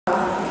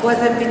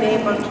wasn't been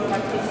able to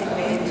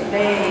participate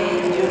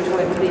today due to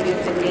a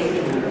previous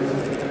engagement.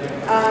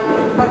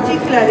 I'm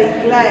particularly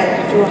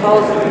glad to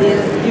host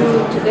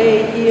you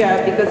today here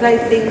because I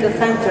think the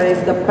Center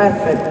is the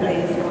perfect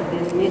place for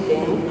this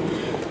meeting,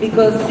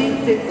 because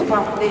since its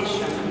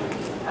foundation,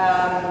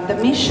 the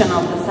mission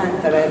of the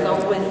Center has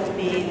always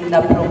been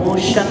the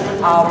promotion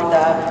of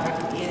the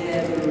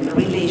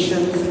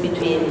relations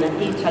between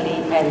Italy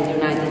and the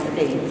United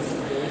States.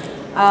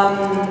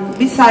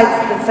 Besides,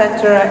 the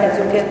Center, as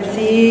you can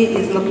see,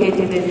 is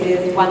located in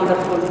this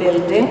wonderful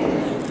building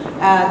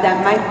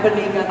that my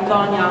colleague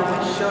Antonia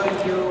will show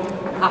you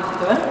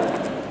after.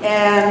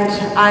 And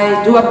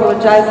I do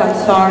apologize, I'm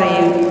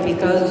sorry,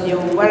 because you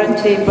weren't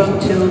able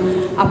to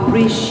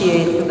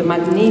appreciate the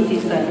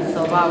magnificence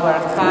of our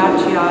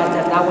courtyard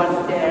and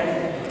our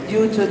stairs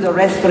due to the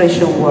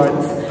restoration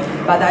works.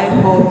 But I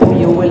hope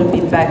you will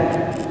be back,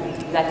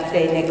 let's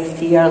say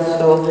next year,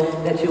 so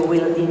that you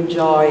will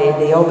enjoy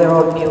the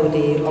overall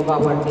beauty of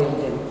our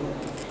building.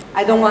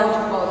 I don't want to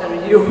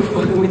bother you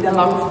with a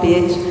long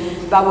speech,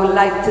 but I would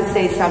like to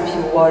say some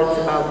few words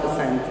about the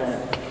Center.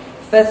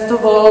 First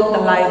of all, the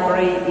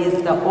library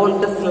is the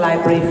oldest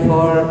library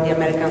for the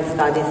American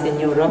studies in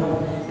Europe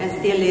and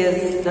still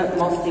is the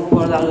most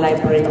important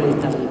library in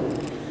Italy.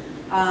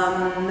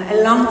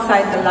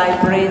 Alongside the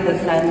library, the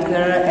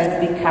Center has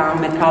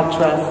become a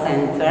cultural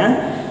center,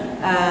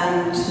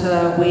 and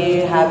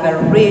we have a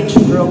rich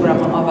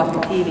program of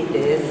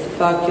activities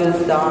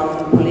focused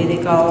on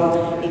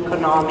political,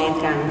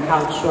 economic and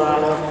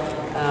cultural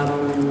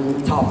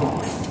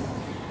topics.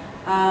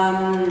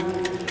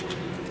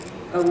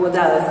 What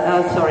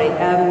else?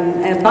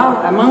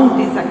 Among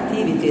these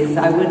activities,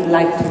 I would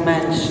like to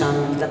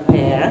mention the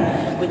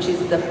PAIR, which is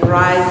the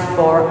Prize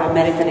for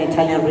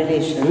American-Italian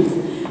Relations,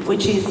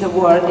 which is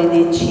awarded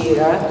each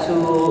year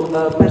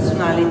to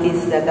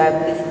personalities that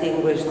have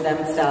distinguished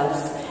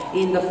themselves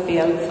in the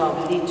fields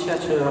of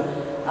literature,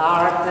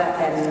 art,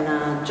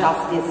 and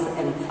justice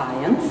and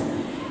science.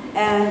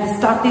 And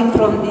starting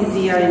from this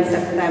year in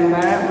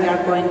September, we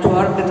are going to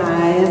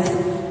organize,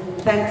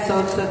 thanks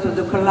also to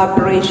the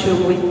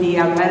collaboration with the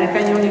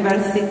American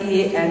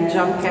University and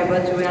John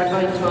Cabot, we are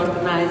going to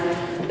organize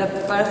the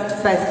first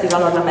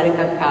Festival on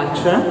American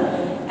Culture.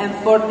 And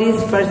for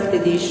this first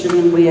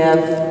edition, we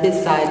have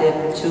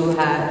decided to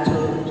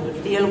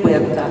deal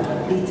with the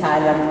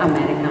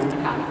Italian-American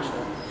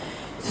culture.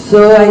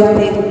 So I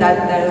think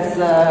that there's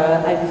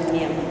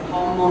a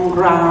common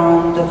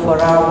ground for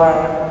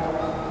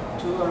our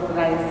two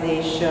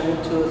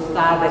organizations to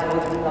start a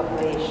good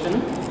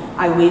collaboration.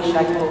 I wish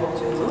I could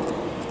too.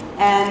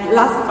 And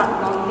last but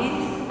not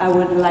least, I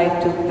would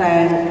like to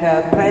thank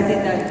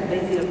President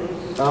Basil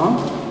Russo,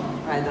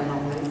 I don't know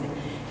what is it,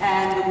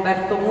 and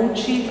Umberto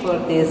Mucci for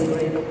this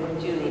great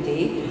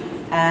opportunity.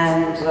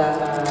 And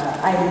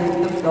I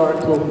leave the floor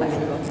to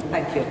Umberto.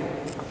 Thank you.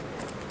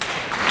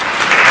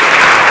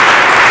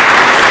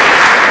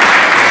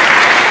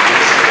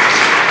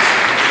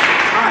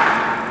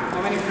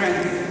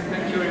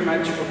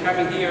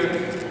 Coming here,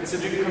 it's a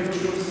dream come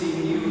true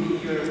seeing you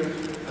here.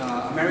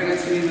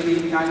 Americans in Italy,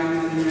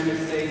 Italians in the United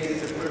States,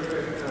 it's a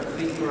perfect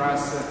thing for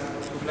us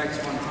to flex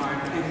one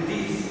heart. And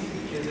this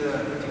is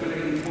a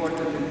particularly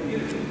important and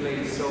beautiful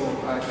place. So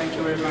thank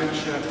you very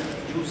much,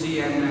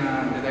 Giusy and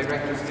the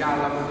directors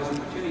Gala for this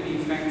opportunity.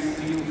 Thanks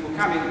to you for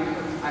coming.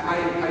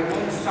 I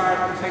won't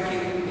start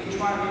thanking each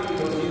one of you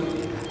because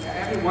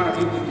every one of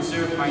you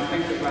deserve my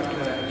thank you, but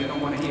you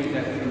don't want to hear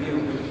that from you.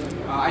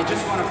 I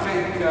just want to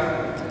thank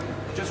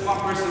just one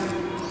person,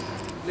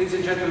 ladies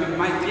and gentlemen,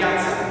 Mike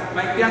Piazza.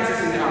 Mike Piazza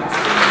is in the house.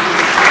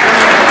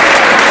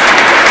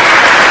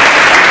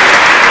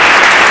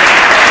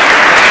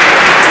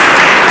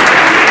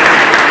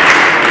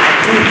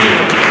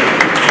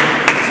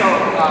 So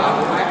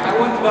I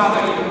won't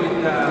bother you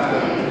with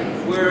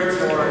words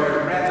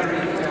or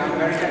rhetoric. I'm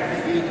very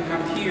happy for you to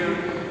come here.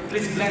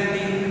 Please blend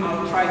in.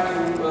 I'll try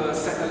to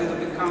set a little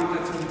bit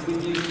context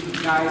between you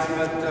guys.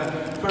 But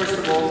first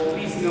of all,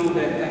 please know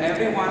that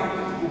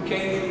everyone who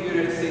came from the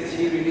United States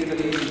here in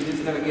Italy in this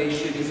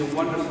delegation is a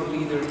wonderful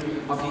leader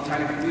of the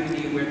Italian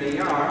community where they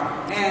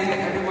are, and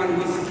everyone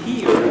who is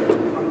here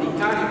from the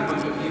Italian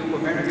point of view,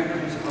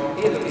 Americans or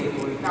Italy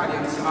or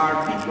Italians,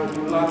 are people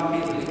who love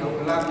Italy,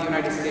 who love the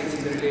United States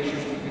and the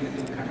relations between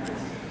the two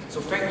countries.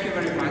 So thank you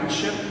very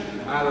much.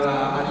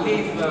 I'll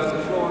leave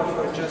the floor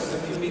for just a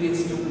few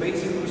minutes to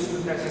Basil,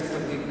 Russo, President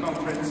of the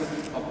Conference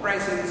of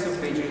Presidents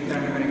of Major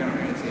Italian-American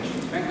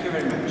Organizations. Thank you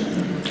very much.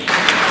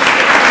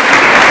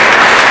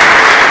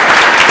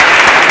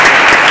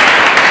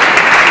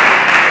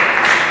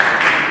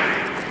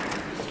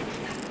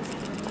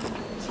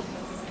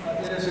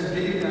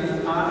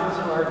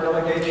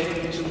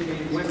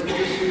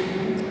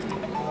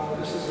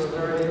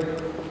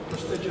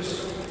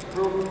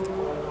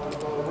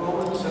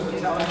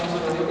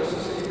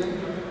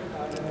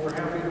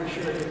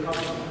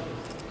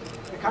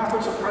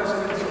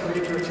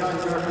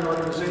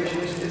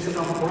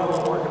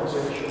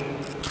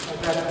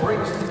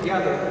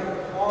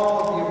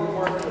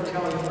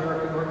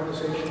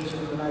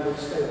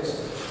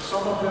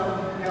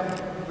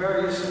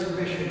 various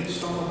missions.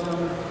 Some of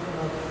them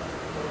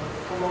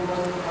promote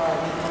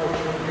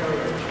culture and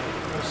heritage.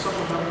 Some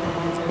of them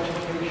promote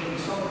education.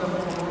 Some of them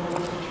promote the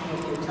teaching of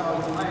the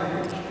Italian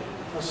language.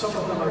 Some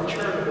of them are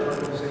charitable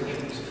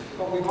organizations.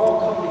 But we've all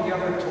come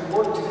together to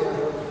work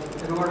together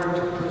in order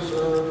to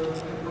preserve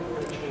and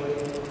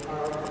perpetuate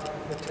our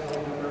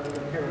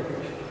Italian-American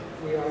heritage.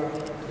 We are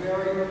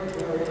very,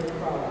 very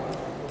proud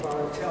of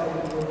our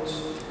Italian roots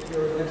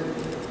here in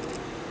Italy.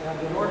 And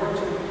in order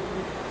to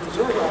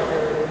preserve our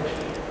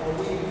heritage,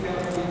 we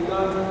have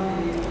begun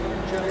the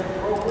energetic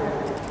program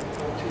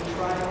to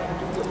try and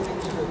do the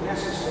things that are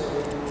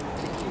necessary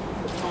to keep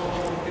the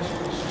culture and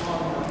history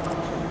strong in our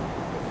country.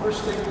 The first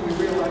thing we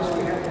realized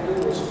we had to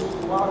do was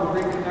go out and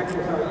reconnect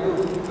with our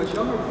youth, because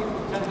younger people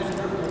tend to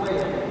drift away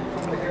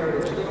from the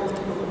heritage. They don't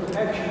feel the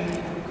connection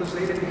because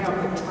they didn't have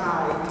the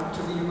tie to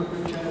the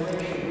immigrant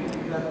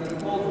generation that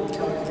the older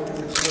Italian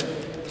immigrants did.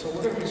 So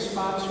we're going to be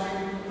sponsoring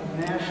a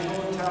National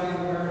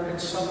Italian-American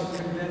Summit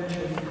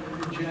Convention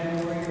in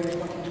January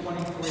of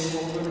 2023,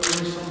 where we're going to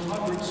bring some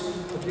hundreds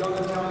of young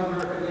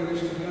Italian-American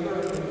leaders together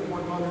in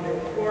Fort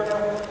Lauderdale, Florida,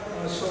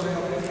 so that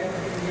we can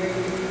create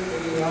an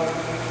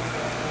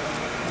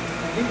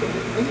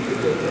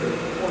incubator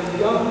for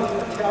young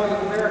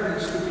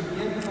Italian-Americans to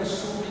begin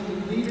assuming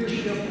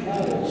leadership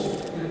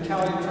roles in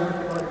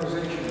Italian-American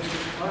organizations.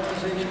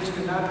 Organizations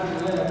cannot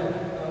be led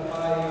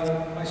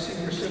by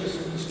senior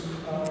citizens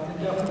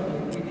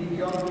indefinitely. We need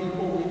young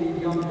people, we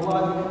need young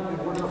blood, and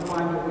we're going to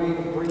find a way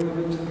to bring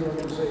them into the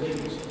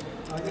organizations.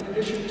 In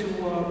addition to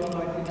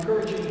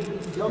encouraging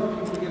young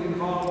people to get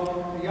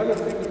involved, the other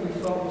thing that we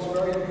felt was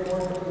very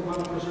important if we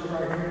want to preserve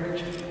our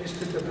heritage is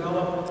to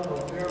develop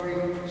a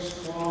very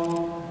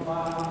strong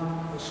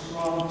bond, a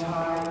strong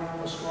tie,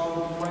 a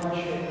strong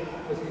friendship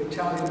with the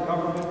Italian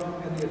government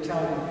and the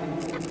Italian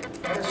people.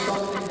 That is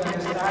something that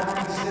has not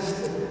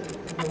existed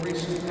in the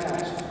recent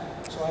past.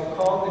 So I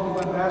called the new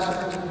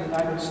ambassador to the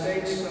United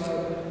States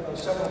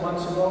several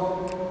months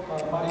ago,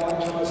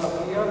 Mariangela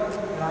Zapia,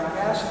 and I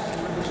asked to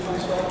introduce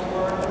myself to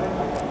her, and I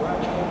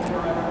congratulated her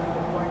on her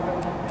appointment,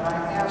 and I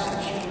asked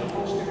that she would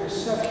host a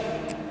reception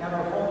at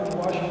our home in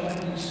Washington,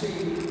 D.C.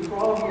 for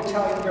all of the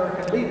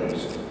Italian-American leaders,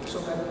 so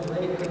that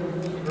they could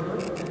meet her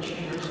and she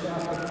and her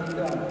staff could meet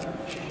them.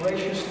 She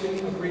graciously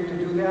agreed to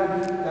do that.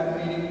 That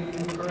meeting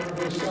occurred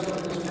in December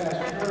of this past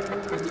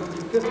year. It took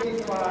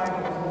 55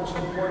 of the most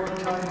important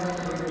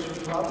Italian-American leaders from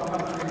throughout the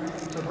country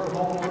to her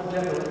home for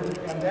dinner,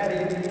 and that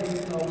evening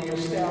we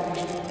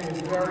established a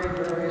very,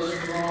 very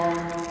strong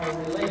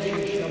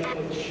relationship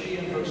with she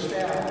and her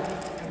staff,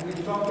 and we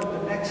felt that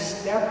the next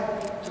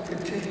step to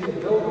continue to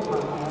build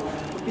upon that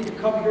would be to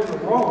come here to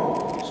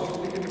Rome so that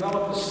we can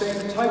develop the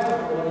same type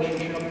of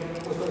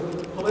relationship with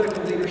the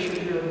political leadership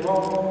here in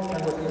Rome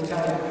and with the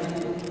Italian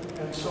people.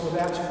 And so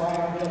that's why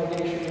our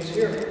delegation is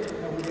here.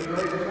 And we've been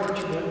very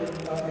fortunate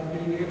in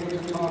being able to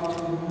talk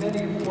to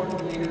many important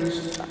leaders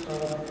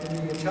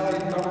in the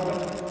Italian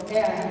government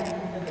and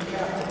in the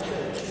Catholic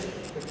Church.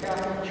 The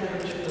Catholic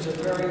Church is a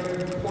very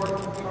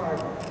important part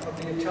of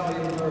the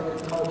Italian-American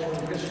culture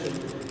and history.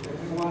 And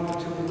we wanted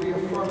to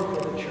reaffirm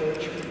for the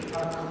Church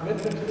our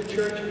commitment to the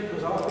Church,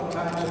 because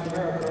oftentimes in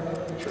America,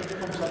 the Church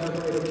comes under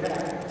great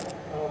attack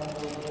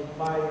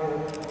by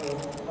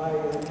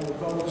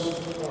those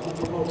who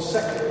promote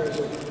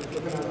secularism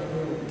within our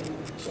community.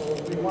 So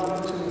we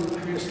wanted to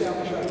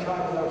reestablish our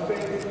tie with our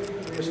faith,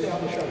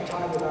 reestablish our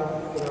tie with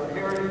our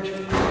heritage,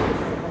 with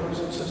our brothers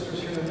and sisters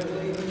here in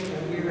Italy,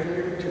 and we are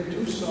here to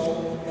do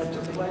so and to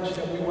pledge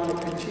that we want to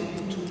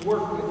continue to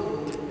work with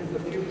you in the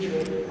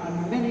future on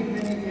many,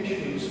 many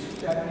issues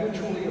that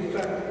mutually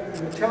affect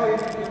the Italian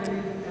community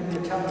and the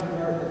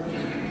Italian-American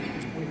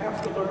community. We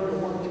have to learn to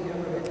work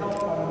together to help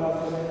one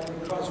another,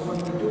 because when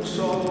we do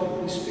so,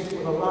 we speak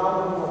with a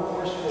louder, more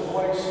forceful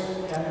voice,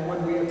 and when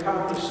we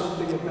accomplish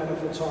something, it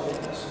benefits all of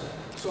us.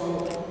 So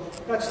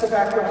that's the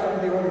background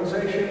of the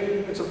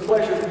organization. It's a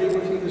pleasure to be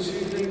with you this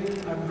evening.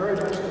 I'm very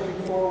much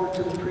looking forward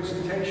to the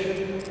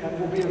presentation, and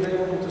we'll be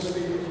available to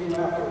speak with you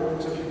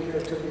afterwards if you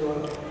care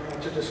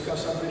to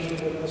discuss our mission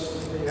with us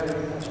if you have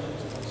any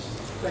questions of us.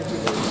 Thank you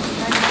very much.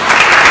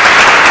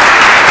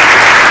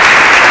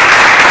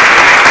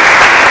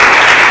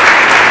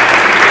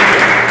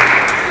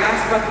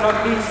 But not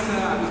least, I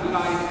would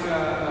like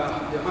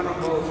the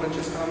Honorable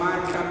Francesca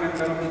Marca,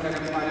 member of the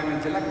Italian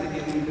Parliament elected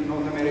in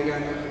North America,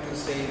 to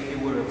say a few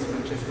words.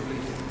 Francesca,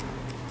 please.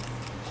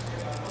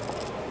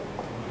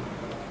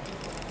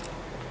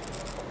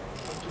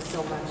 Thank you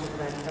so much,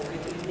 Umberto.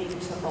 Good evening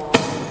to all.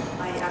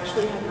 I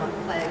actually had not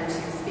planned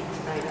to speak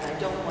tonight, and I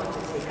don't want to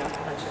take up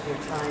much of your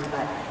time,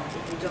 but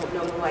if you don't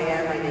know who I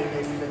am, my name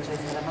is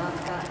Francesca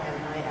Marca, and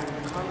I am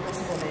the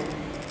Congresswoman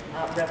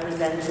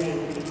representing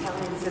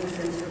Italian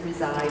citizens who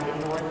reside in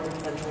North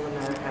and Central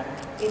America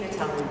in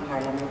Italian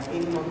Parliament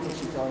in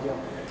Montecitorio.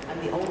 I'm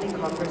the only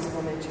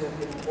Congresswoman to have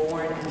been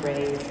born and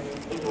raised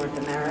in North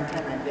America,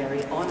 and I'm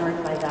very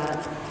honored by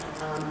that.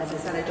 As I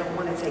said, I don't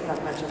want to take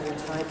up much of your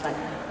time, but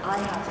I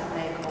have to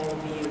thank all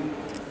of you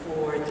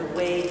for the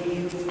way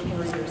you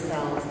carry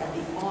yourselves and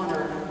the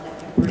honor that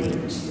you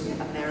bring to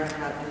America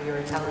America and your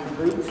Italian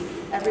roots.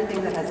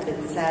 Everything that has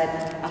been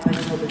said up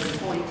until this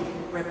point,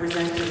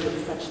 represented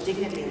with such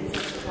dignity and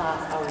such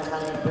class our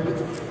Italian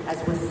roots.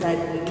 As was said,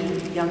 we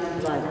need young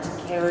blood to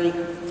carry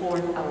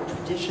forth our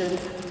traditions,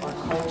 our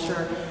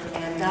culture,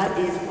 and that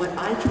is what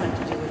I try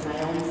to do in my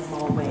own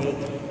small way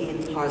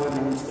in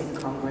Parliament, in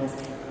Congress,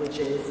 which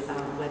is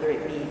whether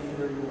it be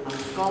through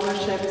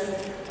scholarships,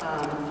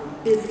 through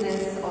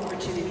business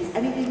opportunities,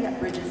 anything that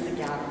bridges the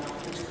gap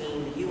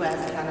between the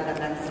US, Canada,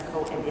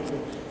 Mexico, and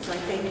Italy. So I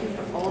thank you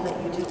for all that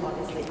you do.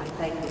 Obviously, I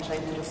thank the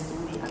Centro,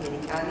 Studi,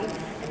 Americani,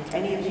 and if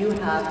any of you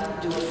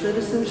have dual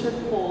citizenship,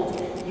 hold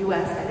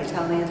US and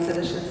Italian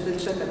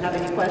citizenship, and have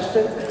any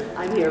questions,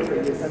 I'm here for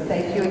you. So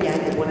thank you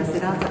again, e buona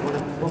serata,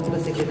 buon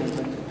proseguimento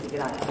a tutti.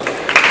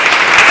 Grazie.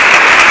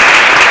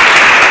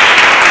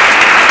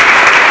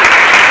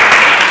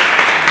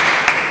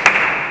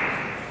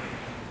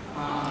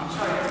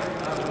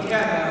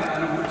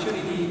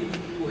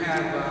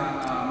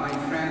 My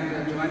friend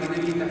Giovanni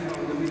Vita from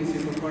the Ministry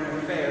for Foreign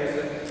Affairs,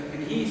 and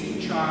he's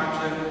in charge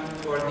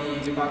for the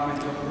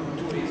Department of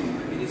Tourism.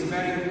 It is a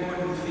very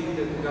important thing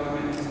that the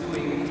government is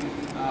doing.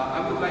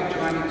 I would like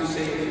Giovanni to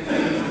say a few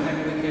things, and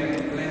then we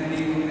can blend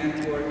in,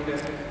 network.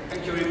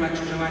 Thank you very much,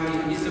 Giovanni.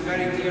 He's a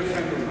very dear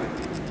friend of mine.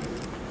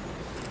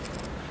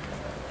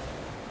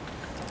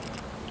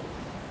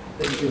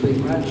 Thank you very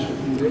much,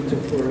 Umberto,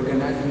 for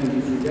organizing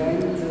this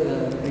event.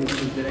 Thanks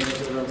to the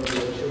director of the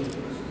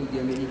Studi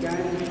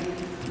Americani.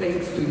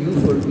 Thanks to you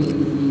for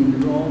being in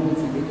Rome.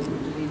 It's a great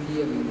opportunity.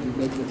 I mean, we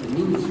met at the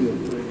Ministry of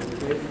Foreign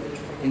Affairs,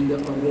 and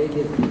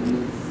already have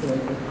been said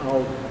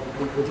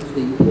what is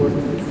the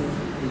importance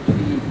that we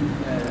give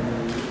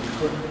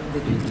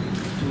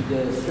to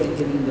the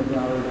strengthening of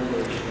our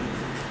relations.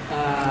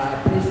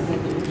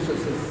 President Russo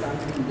says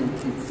something that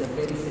is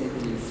very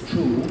sadly is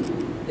true,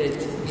 that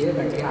we have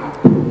a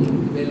gap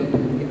in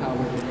developing our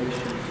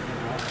relations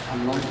for a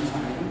long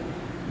time.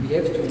 We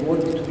have to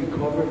work to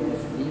recover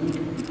this link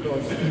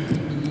because we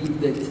believe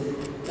that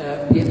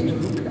we have to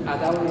look at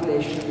our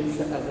relations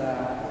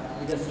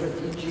with a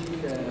strategic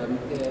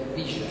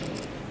vision.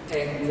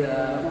 And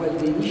well,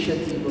 the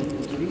initiative of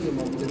the tourism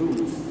of the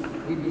roots,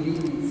 we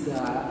believe we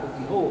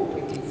hope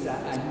it's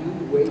a new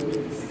way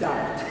to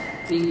start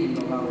thinking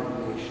of our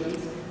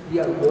relations. We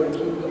are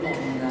working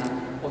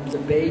on the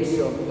base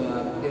of,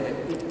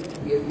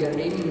 we are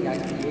aiming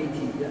at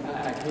creating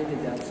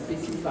a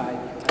specific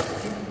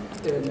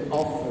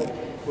offer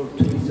for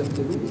tourism of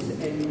the roots,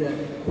 and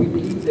we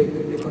believe that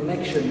the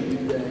connection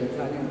with the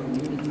Italian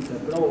communities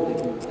abroad and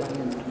with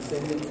Italian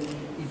descendants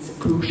is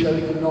crucial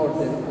in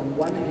order, on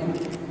one hand,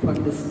 to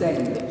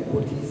understand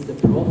what is the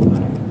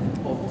profile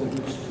of the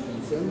roots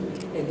tourism,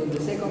 and on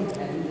the second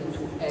hand,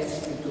 to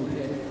ask you to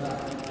help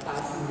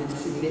us in the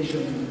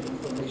dissemination of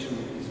information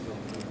of this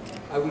program.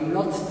 I will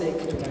not take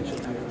too much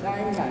of your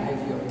time. I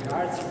have your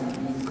cards, we'll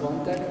be in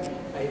contact.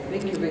 I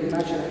thank you very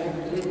much,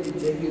 and let me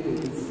tell you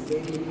that it's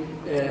very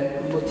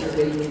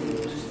motivating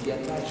to see the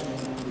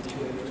attachment that you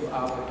have to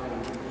our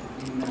country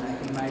in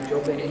my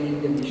job and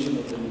in the mission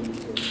of the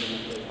Ministry of Foreign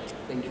Affairs.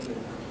 Thank you very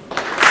much.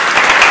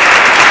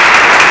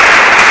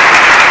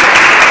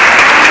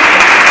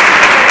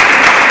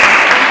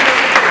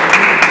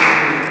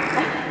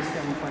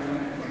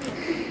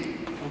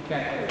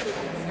 Okay.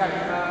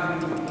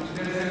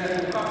 There's a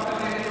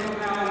cocktail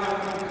now,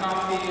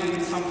 coffee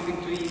and something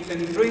to eat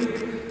and drink.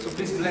 So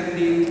please blend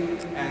in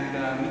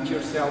and meet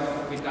yourself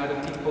with other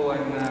people,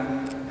 and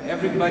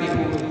everybody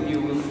who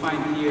you will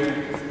find here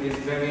is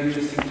very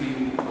interesting to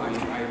you.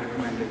 I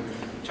recommend it.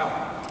 Ciao.